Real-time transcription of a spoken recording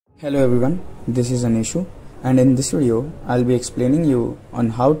Hello everyone, this is Anishu, and in this video I'll be explaining you on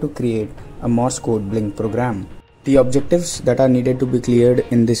how to create a Morse code blink program. The objectives that are needed to be cleared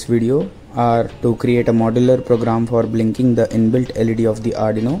in this video are to create a modular program for blinking the inbuilt LED of the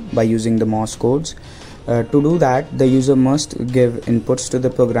Arduino by using the Morse codes. To do that, the user must give inputs to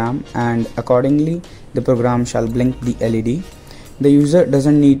the program, and accordingly the program shall blink the LED. The user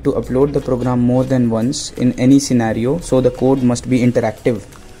doesn't need to upload the program more than once in any scenario, so the code must be interactive.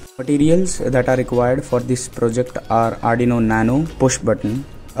 Materials that are required for this project are Arduino Nano push button,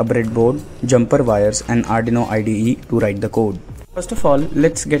 a breadboard, jumper wires and Arduino IDE to write the code. First of all,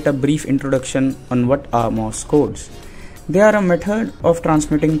 let's get a brief introduction on what are Morse codes. They are a method of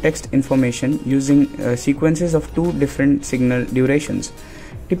transmitting text information using sequences of two different signal durations,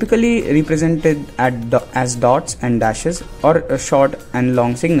 typically represented as dots and dashes, or short and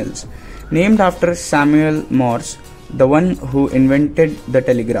long signals, named after Samuel Morse, the one who invented the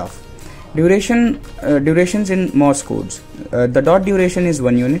telegraph. Durations in Morse codes. The dot duration is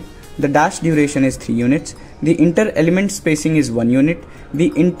 1 unit, the dash duration is 3 units, the inter-element spacing is 1 unit,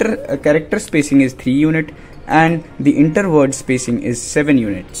 the inter-character spacing is 3 unit, and the inter-word spacing is 7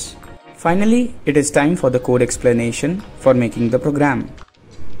 units. Finally, it is time for the code explanation for making the program.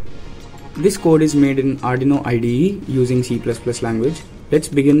 This code is made in Arduino IDE using C++ language. Let's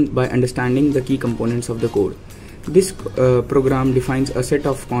begin by understanding the key components of the code. This program defines a set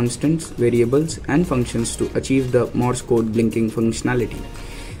of constants, variables and functions to achieve the Morse code blinking functionality.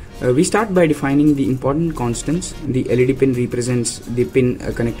 We start by defining the important constants. The LED pin represents the pin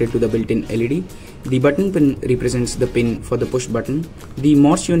connected to the built-in LED. The button pin represents the pin for the push button. The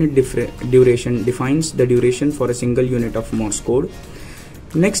Morse unit duration defines the duration for a single unit of Morse code.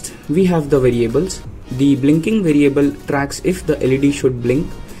 Next, we have the variables. The blinking variable tracks if the LED should blink.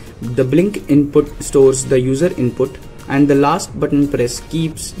 The blink input stores the user input, and the last button press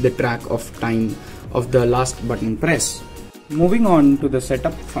keeps the track of time of the last button press. Moving on to the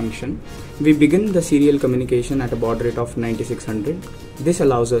setup function, we begin the serial communication at a baud rate of 9600. This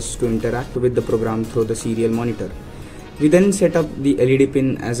allows us to interact with the program through the serial monitor. We then set up the LED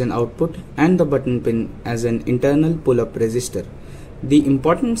pin as an output and the button pin as an internal pull-up resistor. The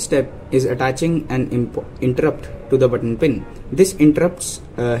important step is attaching an interrupt to the button pin. These interrupts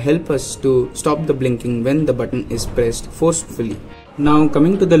help us to stop the blinking when the button is pressed forcefully. Now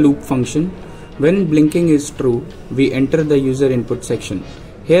coming to the loop function, when blinking is true, we enter the user input section.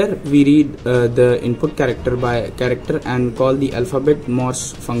 Here we read the input character by character and call the alphabet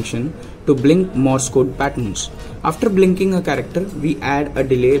Morse function to blink Morse code patterns. After blinking a character, we add a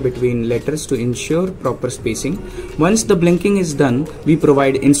delay between letters to ensure proper spacing. Once the blinking is done, we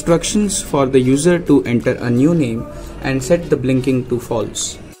provide instructions for the user to enter a new name and set the blinking to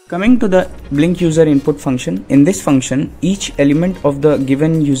false. Coming to the blink user input function, in this function, each element of the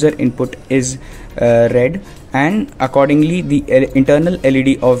given user input is read, and accordingly the internal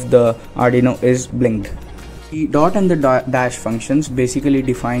LED of the Arduino is blinked. The dot and the dash functions basically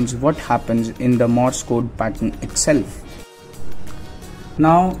defines what happens in the Morse code pattern itself.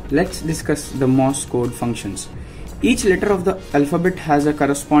 Now let's discuss the Morse code functions. Each letter of the alphabet has a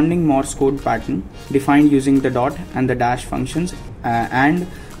corresponding Morse code pattern defined using the dot and the dash functions and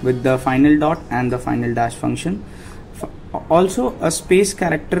with the final dot and the final dash function. Also, a space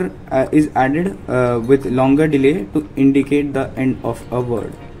character is added with longer delay to indicate the end of a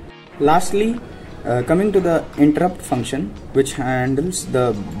word. Lastly, coming to the interrupt function, which handles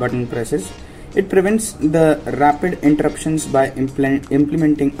the button presses, it prevents the rapid interruptions by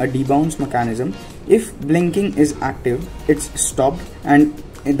implementing a debounce mechanism. If blinking is active, it's stopped and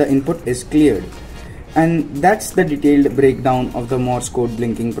the input is cleared. And that's the detailed breakdown of the Morse code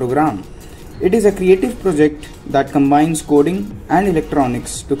blinking program. It is a creative project that combines coding and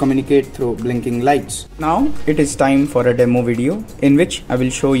electronics to communicate through blinking lights. Now it is time for a demo video in which I will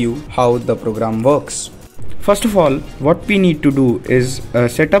show you how the program works. First of all, what we need to do is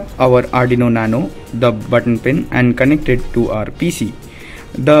set up our Arduino Nano, the button pin, and connect it to our PC.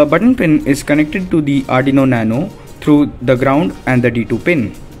 The button pin is connected to the Arduino Nano through the ground and the D2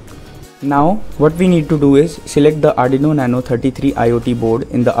 pin. Now what we need to do is select the Arduino Nano 33 IoT board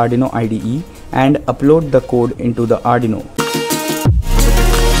in the Arduino IDE and upload the code into the Arduino.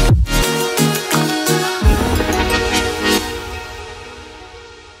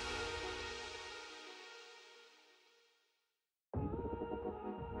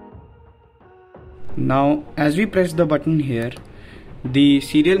 Now as we press the button here, the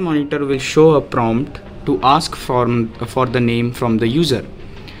serial monitor will show a prompt to ask for the name from the user.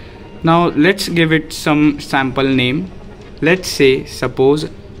 Now let's give it some sample name. Let's say suppose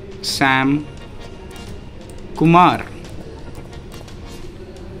Sam Kumar.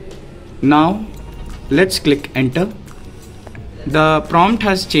 Now let's click enter. The prompt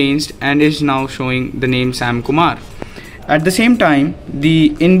has changed and is now showing the name Sam Kumar. At the same time,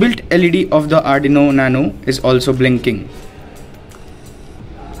 the inbuilt LED of the Arduino Nano is also blinking.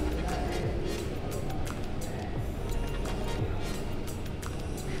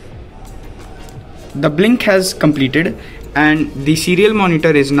 The blink has completed and the serial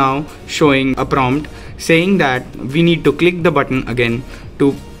monitor is now showing a prompt saying that we need to click the button again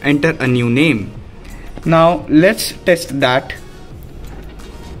to enter a new name. Now let's test that.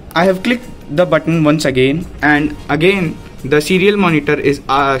 I have clicked the button once again and again the serial monitor is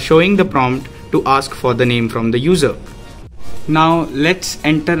showing the prompt to ask for the name from the user. Now let's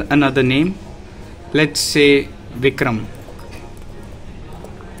enter another name. Let's say Vikram.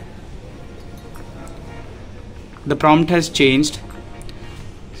 The prompt has changed.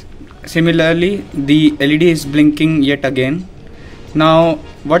 Similarly, the LED is blinking yet again. Now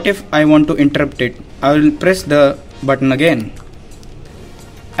what if I want to interrupt it? I will press the button again.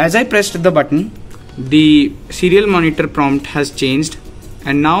 As I pressed the button, the serial monitor prompt has changed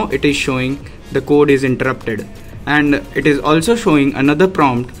and now it is showing the code is interrupted, and it is also showing another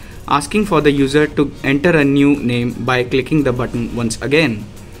prompt asking for the user to enter a new name by clicking the button once again.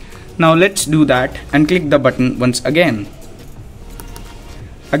 Now let's do that and click the button once again.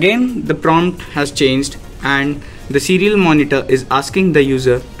 Again the prompt has changed and the serial monitor is asking the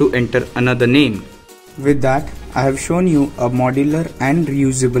user to enter another name. With that, I have shown you a modular and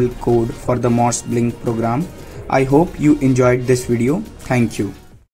reusable code for the Morse Blink program. I hope you enjoyed this video. Thank you.